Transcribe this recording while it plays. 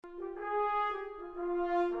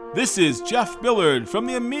This is Jeff Billard from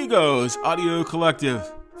the Amigos Audio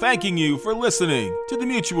Collective, thanking you for listening to the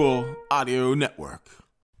Mutual Audio Network.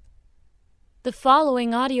 The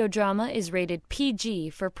following audio drama is rated PG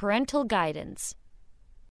for parental guidance.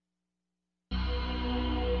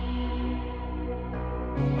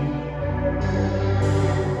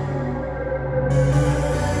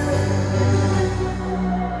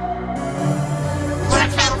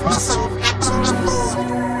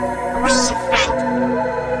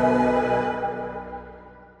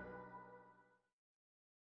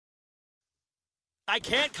 I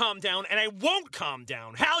can't calm down, and I won't calm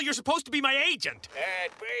down. Hal, you're supposed to be my agent.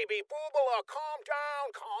 Ed, baby, boobala, calm down,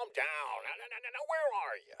 calm down. No, where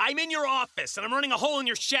are you? I'm in your office, and I'm running a hole in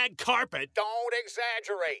your shag carpet. Don't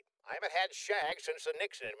exaggerate. I haven't had shag since the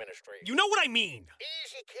Nixon administration. You know what I mean.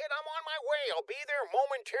 Easy, kid, I'm on my way. I'll be there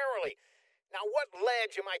momentarily. Now, what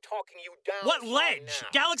ledge am I talking you down What from ledge?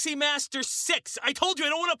 now? Galaxy Master 6. I told you I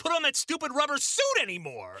don't want to put on that stupid rubber suit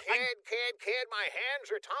anymore. Kid, my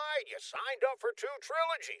hands are tied. You signed up for 2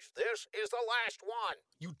 trilogies. This is the last one.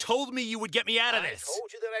 You told me you would get me out of I this.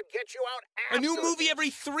 told you that I'd get you out A after new movie this. every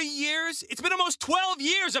 3 years? It's been almost 12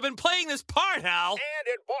 years I've been playing this part, Hal. And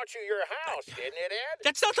it bought you your house, didn't it, Ed?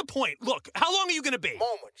 That's not the point. Look, how long are you going to be?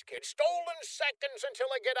 Moments, kid. Stolen seconds until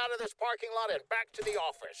I get out of this parking lot and back to the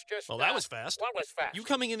office. Just, Well, that was fast. What was fast? You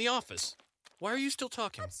coming in the office. Why are you still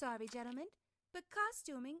talking? I'm sorry, gentlemen, but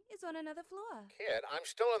costuming is on another floor. Kid, I'm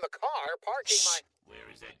still in the car parking my... Where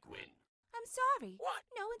is Ed Gwynn? I'm sorry. What?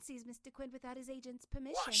 No one sees Mr. Quinn without his agent's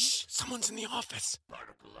permission. What? Shh, someone's in the office.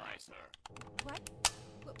 Particleizer. What?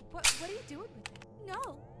 What are you doing with it?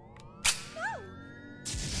 No. No!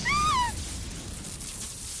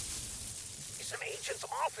 It's an agent's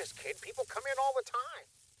office, kid. People come in all the time.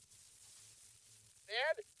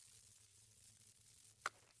 Ed?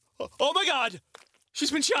 Oh my God!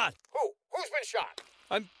 She's been shot. Who? Who's been shot?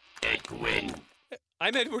 Ed Gwynn.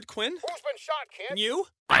 I'm Edward Quinn. Who's been shot, kid? And you?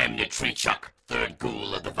 I am Nitrichuk, third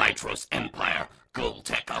ghoul of the Vitros Empire, Ghoul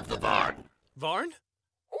Tech of the Varn. Varn?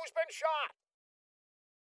 Who's been shot?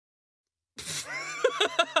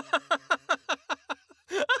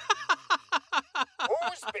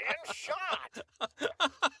 Who's been shot?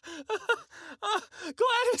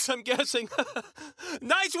 Gladys, I'm guessing.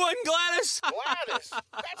 Nice one, Gladys. Gladys,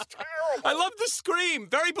 that's terrible. I love the scream.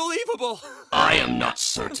 Very believable. I am not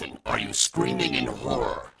certain. Are you screaming in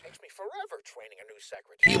horror? Takes me forever training a new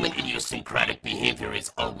secretary. Human idiosyncratic behavior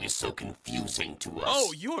is always so confusing to us.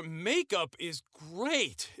 Oh, your makeup is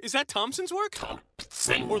great. Is that Thompson's work?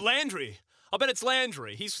 Thompson. Or Landry? I'll bet it's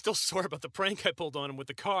Landry. He's still sore about the prank I pulled on him with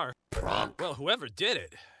the car. Pronk. Well, whoever did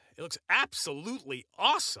it, it looks absolutely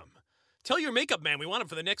awesome. Tell your makeup man we want him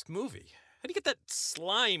for the next movie. How do you get that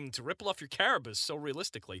slime to ripple off your carabus so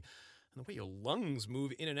realistically? And the way your lungs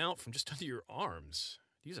move in and out from just under your arms.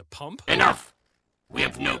 Do you use a pump? Enough! We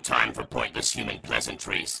have no time for pointless human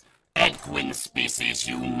pleasantries. Ed Gwynn species,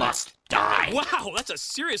 you must die. Wow, that's a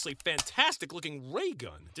seriously fantastic-looking ray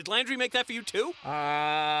gun. Did Landry make that for you, too?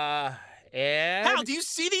 Ed? Hal, do you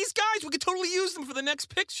see these guys? We could totally use them for the next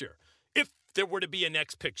picture. If there were to be a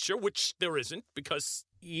next picture, which there isn't, because...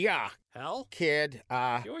 Yeah, Hal? kid,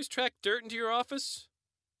 You always track dirt into your office?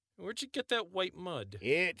 Where'd you get that white mud?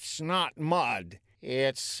 it's not mud.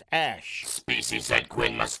 It's ash. Species Ed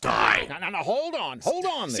Gwynn must die. No, hold on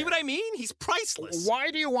there. See what I mean? He's priceless.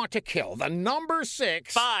 Why do you want to kill the number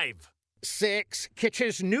 6? 5. 6.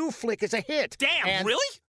 Kitch's new flick is a hit. Damn, And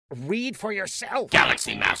really? Read for yourself.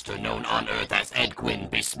 Galaxy Master known on Earth as Ed Gwynn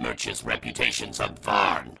besmirches reputations of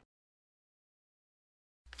Varn.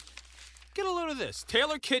 Get a load of this.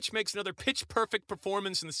 Taylor Kitsch makes another pitch-perfect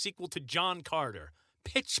performance in the sequel to John Carter.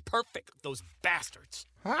 Pitch perfect, those bastards.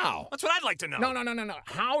 How? That's what I'd like to know. No.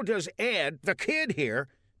 How does Ed, the kid here,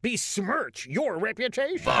 besmirch your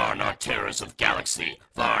reputation? Varn are terrors of galaxy.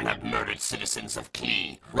 Varn have murdered citizens of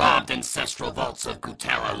Klee, robbed ancestral vaults of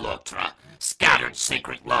Gutella Lotra, scattered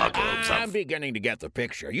sacred logos I'm of beginning to get the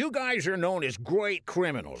picture. You guys are known as great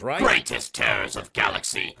criminals, right? greatest terrors of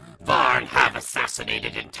galaxy. Varn have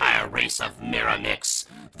assassinated entire race of Miramics.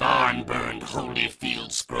 Varn burned holy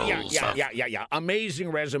field scrolls of Yeah. Amazing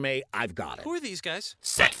resume. I've got it. Who are these guys?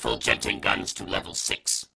 set fulgenting guns to level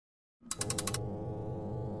 6.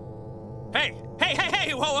 Hey,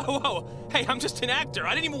 whoa. Hey, I'm just an actor.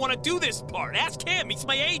 I didn't even want to do this part. Ask him. He's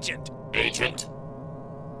my agent. Agent.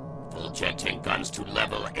 Fulgenting guns to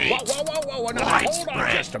level 8. Whoa. Now, hold on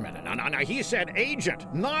Widespread. just a minute. Now, he said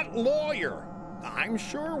agent, not lawyer. I'm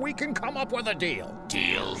sure we can come up with a deal.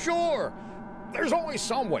 Deal. Sure. There's always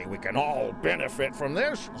some way we can all benefit from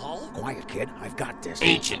this. All? Quiet, kid. I've got this.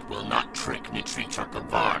 Agent will not trick Nitrichuk of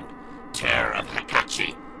Varn. Terror of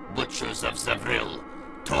Hakachi. Zevril,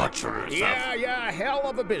 torturers Yeah, hell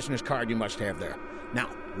of a business card you must have there. Now,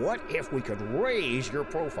 what if we could raise your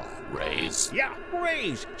profile? Raise? Yeah,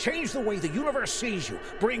 raise. Change the way the universe sees you.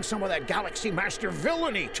 Bring some of that Galaxy Master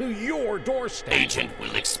villainy to your doorstep. Agent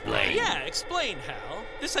will explain. Yeah, explain, Hal.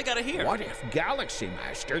 This I gotta hear. What if Galaxy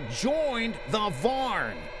Master joined the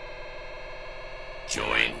Varn?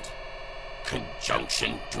 Joined.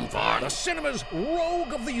 Conjunction to Varn. The cinema's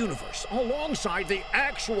rogue of the universe, alongside the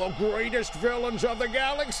actual greatest villains of the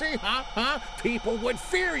galaxy? People would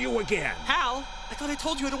fear you again. Hal, I thought I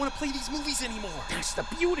told you I don't want to play these movies anymore. That's the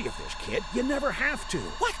beauty of this, kid. You never have to.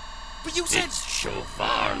 What? But you said... It's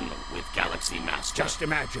Shovarn with Galaxy Master. Just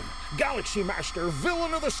imagine. Galaxy Master,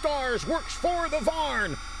 villain of the stars, works for the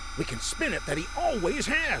Varn. We can spin it that he always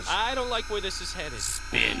has. I don't like where this is headed.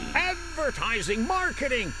 Spin. Advertising,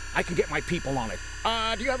 marketing. I can get my people on it.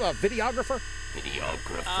 Do you have a videographer?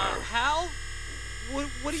 Videographer. Hal?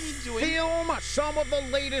 What are you doing? Film some of the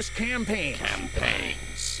latest campaigns.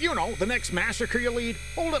 Campaigns. You know, the next massacre you lead,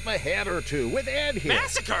 hold up a head or two with Ed here.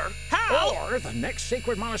 Massacre? Hal? Or the next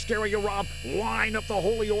sacred monastery you rob, line up the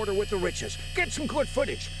Holy Order with the riches. Get some good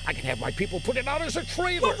footage. I can have my people put it out as a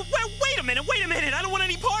trailer. Wait a minute. I don't want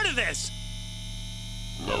any part of this.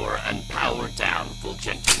 Lower and power down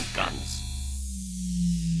Fulgenton guns.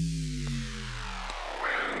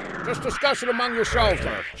 Just discuss it among yourselves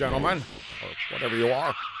there, gentlemen. Or whatever you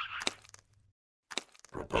are.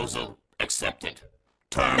 Proposal accepted.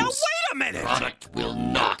 Terms. Now wait a minute! Product will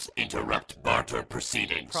not interrupt barter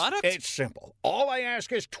proceedings. Product? It's simple. All I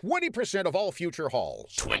ask is 20% of all future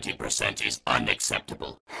hauls. 20% is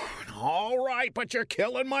unacceptable. All right, but you're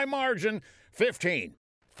killing my margin. 15.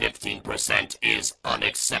 15% is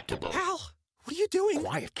unacceptable. Hal, what are you doing?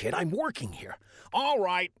 Quiet, kid. I'm working here. All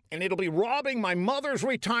right, and it'll be robbing my mother's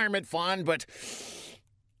retirement fund, but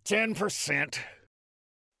 10%.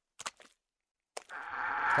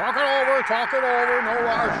 Talk it over, no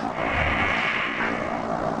rush.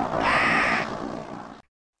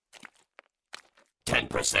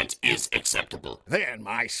 10% is acceptable. Then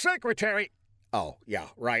my secretary... Oh, yeah,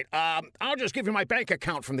 right. I'll just give you my bank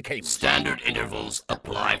account from the Caymans. Standard intervals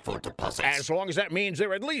apply for deposits. As long as that means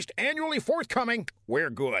they're at least annually forthcoming, we're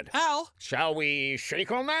good. Hal? Shall we shake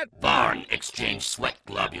on that? Varn exchange sweat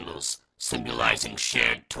globules, symbolizing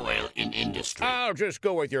shared toil in industry. I'll just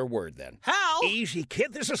go with your word then. Hal? Easy,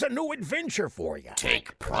 kid. This is a new adventure for you.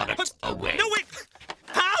 Take product away. No, wait!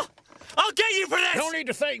 Hal? I'll get you for this! Don't need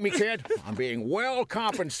to thank me, kid. I'm being well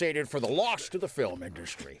compensated for the loss to the film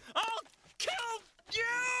industry. I'll kill you!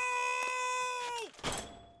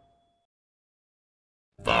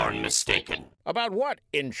 Varn mistaken. About what,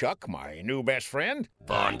 Inchuck, my new best friend?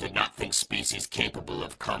 Varn did not think species capable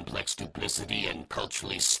of complex duplicity and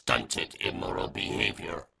culturally stunted immoral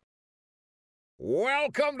behavior.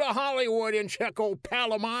 Welcome to Hollywood, Inchuck, old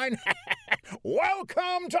pal of mine.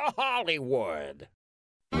 Welcome to Hollywood.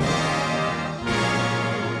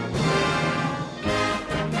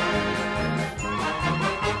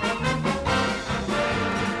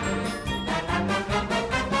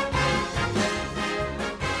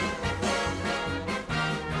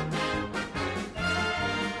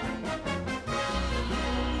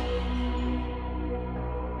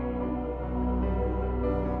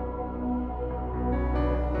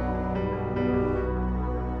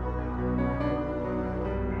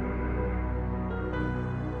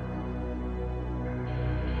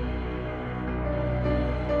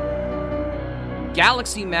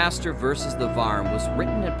 Galaxy Master vs. the Varn was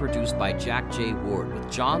written and produced by Jack J. Ward,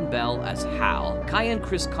 with John Bell as Hal, Kyan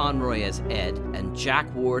Chris Conroy as Ed, and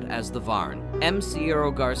Jack Ward as the Varn. M.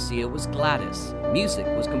 Sierra Garcia was Gladys. Music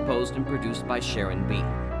was composed and produced by Sharon B.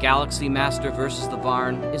 Galaxy Master vs. the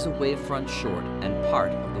Varn is a Wavefront short and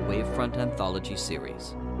part of the Wavefront Anthology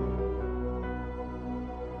series.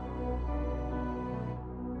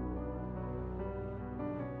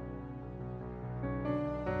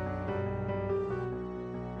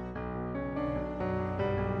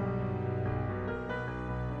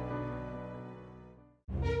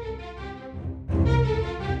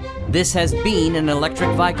 This has been an Electric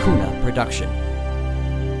Vicuna production.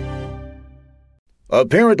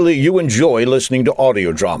 Apparently you enjoy listening to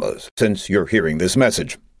audio dramas. Since you're hearing this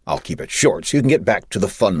message, I'll keep it short so you can get back to the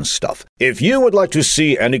fun stuff. If you would like to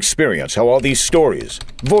see and experience how all these stories,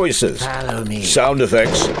 voices, sound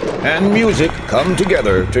effects, and music come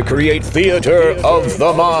together to create theater of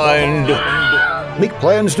the mind, make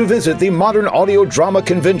plans to visit the Modern Audio Drama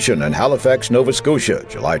Convention in Halifax, Nova Scotia,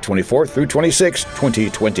 July 24th through 26,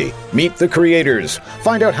 2020. Meet the creators.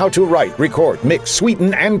 Find out how to write, record, mix,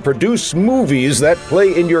 sweeten, and produce movies that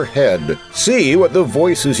play in your head. See what the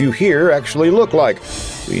voices you hear actually look like.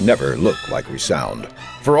 We never look like we sound.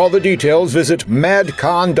 For all the details, visit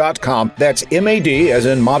madcon.com. That's M-A-D as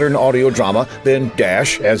in modern audio drama, then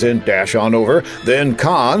dash as in dash on over, then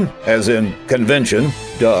con as in convention,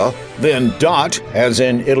 duh, then dot as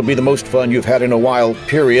in it'll be the most fun you've had in a while,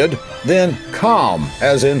 period, then com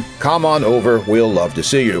as in come on over, we'll love to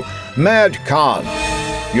see you. MadCon.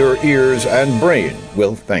 Your ears and brain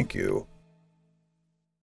will thank you.